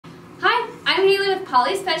I'm Haley with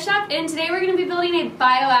Polly's Pet Shop, and today we're going to be building a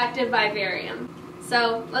bioactive vivarium.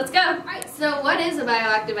 So let's go. Alright, so what is a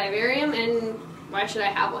bioactive vivarium and why should I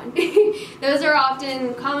have one? Those are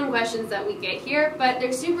often common questions that we get here, but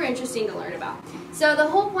they're super interesting to learn about. So the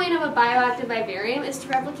whole point of a bioactive vivarium is to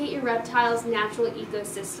replicate your reptile's natural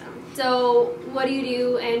ecosystem. So what do you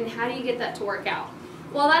do and how do you get that to work out?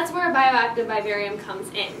 Well, that's where a bioactive vivarium comes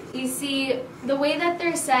in. You see, the way that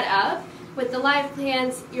they're set up, with the live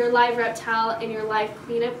plants, your live reptile, and your live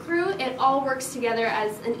cleanup crew, it all works together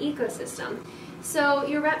as an ecosystem. So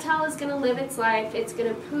your reptile is going to live its life, it's going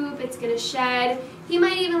to poop, it's going to shed. He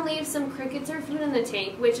might even leave some crickets or food in the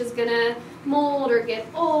tank, which is going to mold or get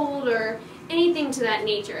old or anything to that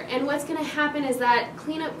nature. And what's going to happen is that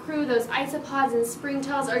cleanup crew, those isopods and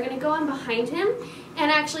springtails, are going to go in behind him and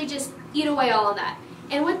actually just eat away all of that.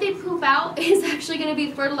 And what they poop out is actually going to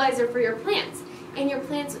be fertilizer for your plants. And your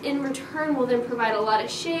plants in return will then provide a lot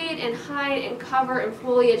of shade and hide and cover and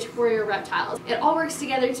foliage for your reptiles. It all works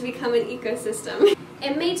together to become an ecosystem.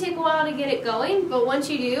 It may take a while to get it going, but once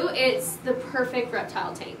you do, it's the perfect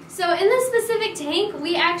reptile tank. So in this specific tank,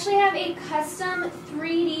 we actually have a custom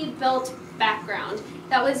 3D built background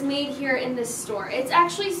that was made here in this store. It's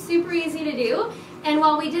actually super easy to do. And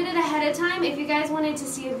while we did it ahead of time, if you guys wanted to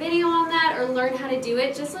see a video on that or learn how to do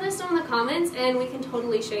it, just let us know in the comments and we can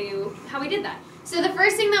totally show you how we did that. So the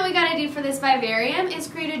first thing that we got to do for this vivarium is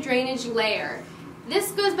create a drainage layer.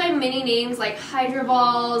 This goes by many names like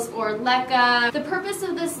hydroballs or leca. The purpose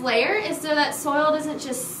of this layer is so that soil doesn't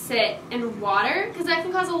just sit in water, because that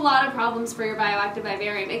can cause a lot of problems for your bioactive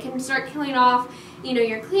vivarium. It can start killing off,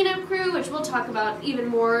 your cleanup crew, which we'll talk about even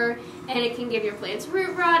more, and it can give your plants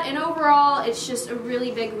root rot, and overall it's just a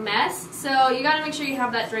really big mess. So you got to make sure you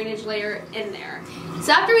have that drainage layer in there.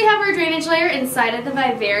 So after we have our drainage layer inside of the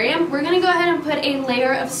vivarium, we're going to go ahead and put a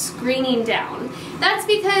layer of screening down. That's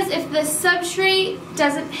because if the substrate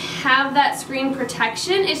doesn't have that screen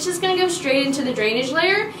protection, it's just going to go straight into the drainage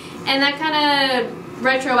layer, and that kind of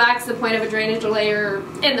retroacts the point of a drainage layer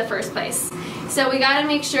in the first place. So we got to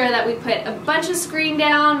make sure that we put a bunch of screen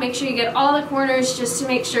down, make sure you get all the corners just to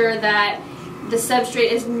make sure that the substrate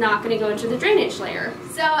is not going to go into the drainage layer.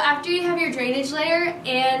 So after you have your drainage layer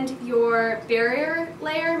and your barrier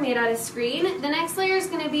layer made out of screen, the next layer is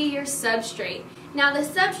going to be your substrate. Now the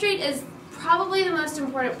substrate is probably the most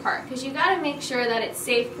important part, because you got to make sure that it's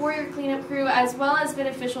safe for your cleanup crew as well as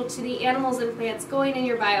beneficial to the animals and plants going in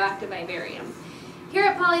your bioactive vivarium. Here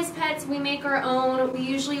at Polly's Pets, we make our own. We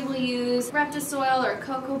usually will use Reptisoil or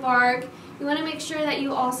cocoa bark. You want to make sure that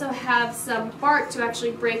you also have some bark to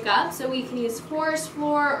actually break up, so we can use forest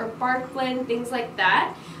floor or bark blend, things like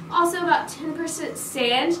that. Also about 10%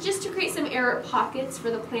 sand, just to create some air pockets for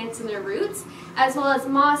the plants and their roots, as well as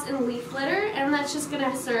moss and leaf litter, and that's just going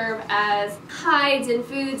to serve as hides and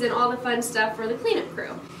foods and all the fun stuff for the cleanup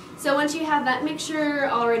crew. So once you have that mixture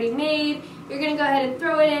already made, you're going to go ahead and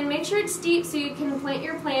throw it in. Make sure it's deep so you can plant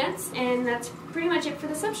your plants, and that's pretty much it for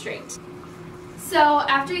the substrate. So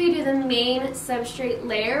after you do the main substrate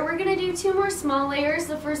layer, we're going to do two more small layers.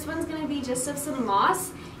 The first one's going to be just of some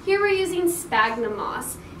moss. Here we're using sphagnum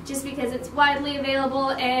moss, just because it's widely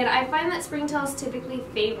available, and I find that springtails typically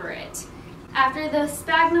favor it. After the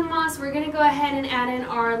sphagnum moss, we're going to go ahead and add in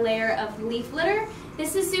our layer of leaf litter.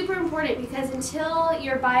 This is super important because until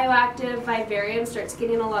your bioactive vivarium starts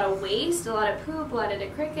getting a lot of waste, a lot of poop, a lot of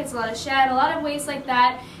dead crickets, a lot of shed, a lot of waste like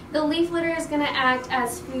that, the leaf litter is going to act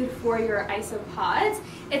as food for your isopods.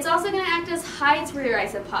 It's also going to act as hides for your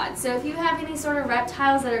isopods. So if you have any sort of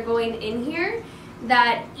reptiles that are going in here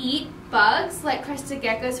that eat bugs, like crested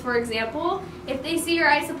geckos for example, if they see your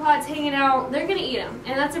isopods hanging out, they're going to eat them,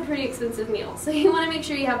 and that's a pretty expensive meal. So you want to make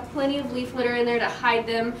sure you have plenty of leaf litter in there to hide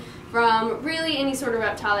them from really any sort of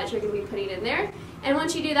reptile that you're going to be putting in there. And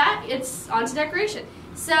once you do that, it's on to decoration.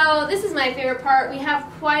 So this is my favorite part. We have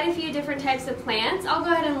quite a few different types of plants. I'll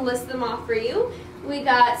go ahead and list them off for you. We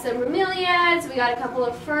got some bromeliads, we got a couple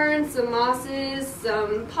of ferns, some mosses,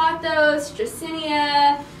 some pothos,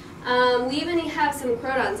 dracaena. We even have some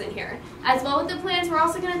crotons in here. As well with the plants, we're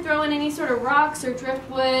also going to throw in any sort of rocks or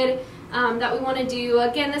driftwood that we want to do.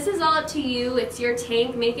 Again, this is all up to you. It's your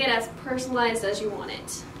tank. Make it as personalized as you want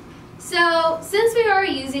it. So since we are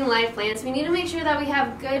using live plants, we need to make sure that we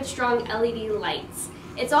have good, strong LED lights.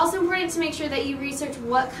 It's also important to make sure that you research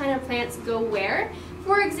what kind of plants go where.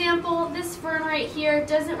 For example, this fern right here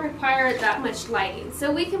doesn't require that much lighting,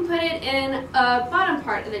 so we can put it in a bottom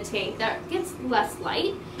part of the tank that gets less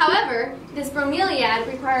light. However, this bromeliad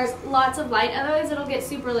requires lots of light, otherwise it'll get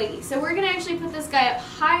super leggy. So we're going to actually put this guy up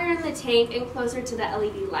higher in the tank and closer to the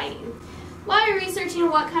LED lighting. while you're researching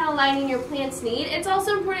what kind of lighting your plants need, it's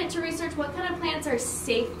also important to research what kind of plants are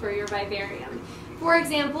safe for your vivarium. For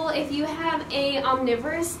example, if you have a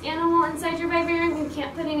omnivorous animal inside your vivarium, you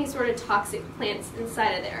can't put any sort of toxic plants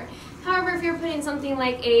inside of there. However, if you're putting something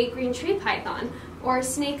like a green tree python or a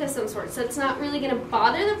snake of some sort, so it's not really going to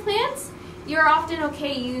bother the plants, you're often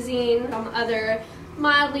okay using some other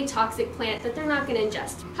mildly toxic plant that they're not going to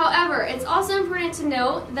ingest. However, it's also important to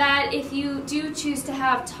note that if you do choose to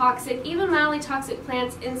have toxic, even mildly toxic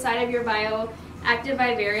plants inside of your bioactive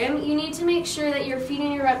vivarium, you need to make sure that you're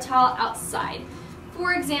feeding your reptile outside.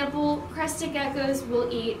 For example, crested geckos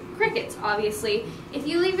will eat crickets, obviously. If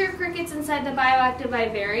you leave your crickets inside the bioactive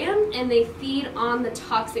vivarium and they feed on the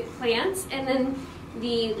toxic plants and then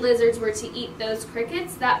the lizards were to eat those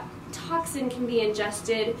crickets, that toxin can be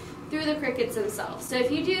ingested through the crickets themselves. So if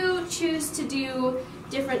you do choose to do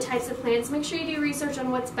different types of plants, make sure you do research on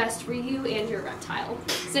what's best for you and your reptile.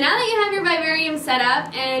 So now that you have your vivarium set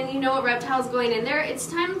up and you know what reptile is going in there, it's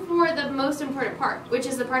time for the most important part, which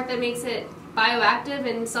is the part that makes it bioactive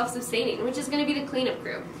and self-sustaining, which is going to be the cleanup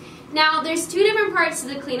crew. Now, there's two different parts to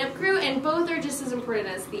the cleanup crew, and both are just as important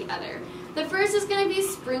as the other. The first is going to be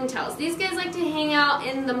springtails. These guys like to hang out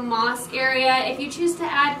in the moss area. If you choose to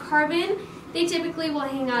add carbon, they typically will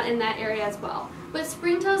hang out in that area as well. What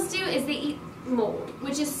springtails do is they eat mold,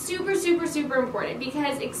 which is super, super, super important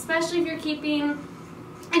because especially if you're keeping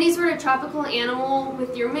any sort of tropical animal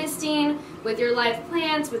with your misting, with your live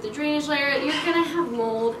plants, with the drainage layer, you're going to have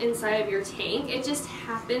mold inside of your tank. It just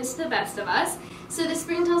happens to the best of us. So the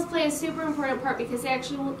springtails play a super important part because they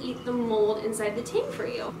actually will eat the mold inside the tank for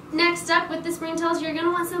you. Next up with the springtails, you're going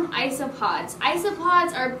to want some isopods.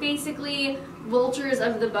 Isopods are basically vultures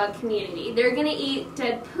of the bug community. They're going to eat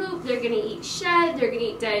dead poop, they're going to eat shed, they're going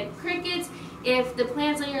to eat dead crickets. If the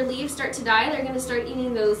plants on your leaves start to die, they're going to start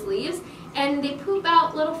eating those leaves. And they poop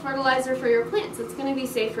out little fertilizer for your plants. It's going to be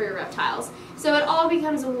safe for your reptiles. So it all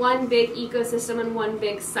becomes one big ecosystem and one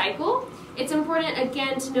big cycle. It's important,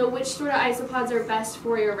 again, to know which sort of isopods are best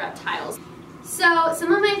for your reptiles. So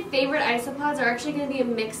some of my favorite isopods are actually going to be a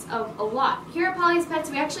mix of a lot. Here at Polly's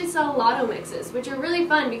Pets, we actually sell lotto mixes, which are really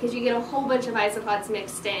fun because you get a whole bunch of isopods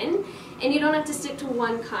mixed in, and you don't have to stick to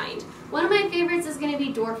one kind. One of my favorites is going to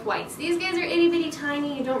be dwarf whites. These guys are itty bitty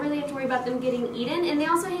tiny, you don't really have to worry about them getting eaten, and they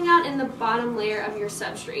also hang out in the bottom layer of your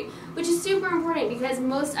substrate, which is super important because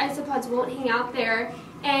most isopods won't hang out there,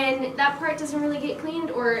 and that part doesn't really get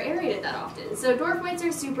cleaned or aerated that often. So dwarf whites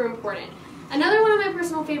are super important. Another one of my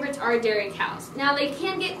personal favorites are dairy cows. Now they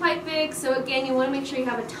can get quite big, so again you want to make sure you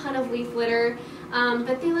have a ton of leaf litter,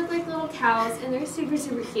 but they look like little cows and they're super,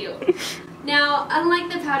 super cute. Now,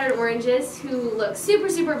 unlike the powdered oranges, who look super,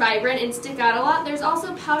 super vibrant and stick out a lot, there's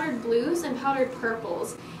also powdered blues and powdered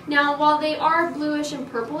purples. Now, while they are bluish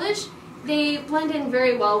and purplish, they blend in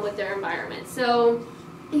very well with their environment. So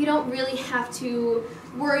you don't really have to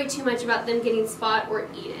worry too much about them getting spot or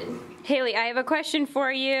eaten. Haley, I have a question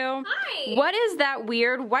for you. Hi! What is that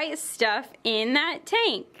weird white stuff in that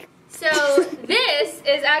tank? So this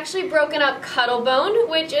is actually broken up cuttle bone,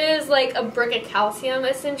 which is like a brick of calcium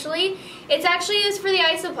essentially. It's actually used for the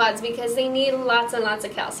isopods because they need lots and lots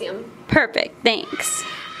of calcium. Perfect, thanks.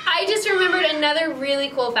 I just remembered another really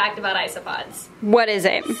cool fact about isopods. What is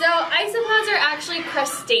it? So isopods are actually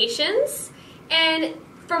crustaceans, and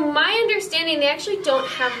from my understanding they actually don't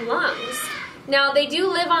have lungs. Now they do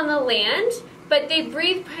live on the land, but they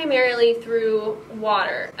breathe primarily through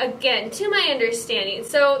water, again, to my understanding.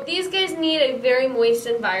 So these guys need a very moist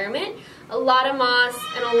environment, a lot of moss,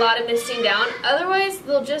 and a lot of misting down. Otherwise,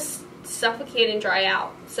 they'll just suffocate and dry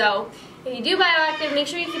out. So if you do bioactive, make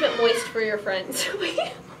sure you keep it moist for your friends.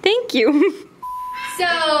 Thank you.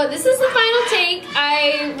 So this is the final tank.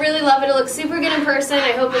 I really love it. It looks super good in person.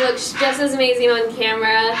 I hope it looks just as amazing on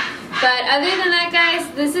camera. But other than that, guys,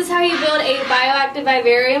 this is how you build a bioactive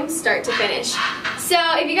vivarium start to finish. So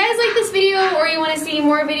if you guys like this video or you want to see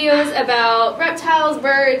more videos about reptiles,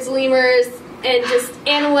 birds, lemurs, and just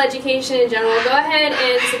animal education in general, go ahead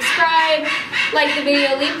and subscribe, like the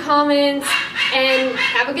video, leave comments, and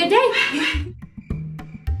have a good day.